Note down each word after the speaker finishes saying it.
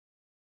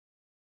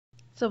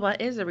So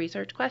what is a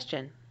research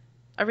question?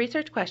 A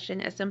research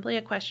question is simply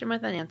a question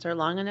with an answer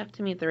long enough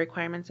to meet the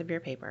requirements of your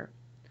paper.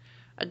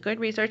 A good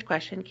research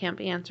question can't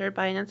be answered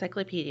by an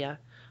encyclopedia,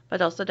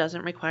 but also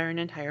doesn't require an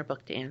entire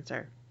book to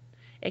answer.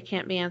 It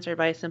can't be answered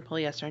by a simple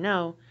yes or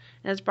no,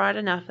 and is broad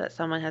enough that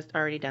someone has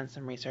already done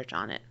some research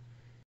on it.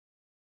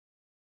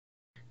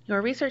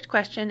 Your research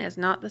question is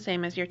not the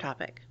same as your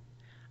topic.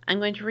 I'm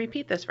going to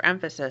repeat this for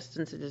emphasis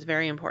since it is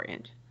very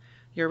important.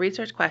 Your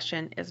research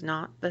question is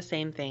not the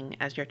same thing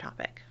as your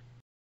topic.